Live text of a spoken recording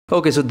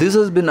Okay, so this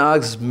has been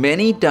asked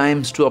many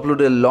times to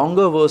upload a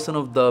longer version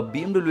of the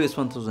BMW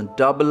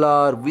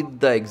s1000rr with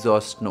the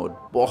exhaust note.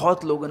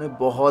 बहुत लोगों ने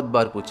बहुत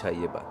बार पूछा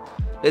ये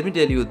बात. Let me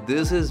tell you,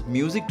 this is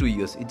music to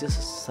ears. It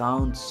just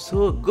sounds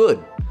so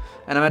good.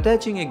 And I'm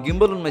attaching a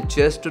gimbal on my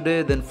chest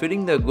today, then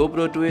fitting the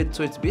GoPro to it.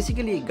 So it's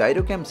basically a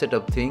Gyrocam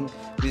setup thing,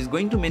 which is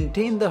going to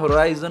maintain the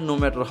horizon no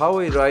matter how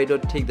I ride or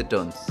take the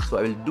turns. So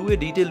I will do a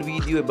detailed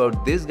video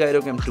about this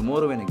Gyrocam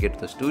tomorrow when I get to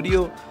the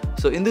studio.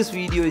 So in this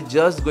video, it's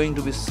just going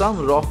to be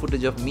some raw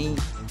footage of me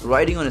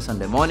riding on a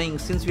Sunday morning.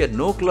 Since we had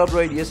no club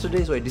ride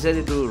yesterday, so I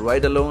decided to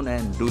ride alone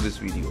and do this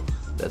video.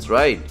 That's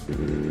right.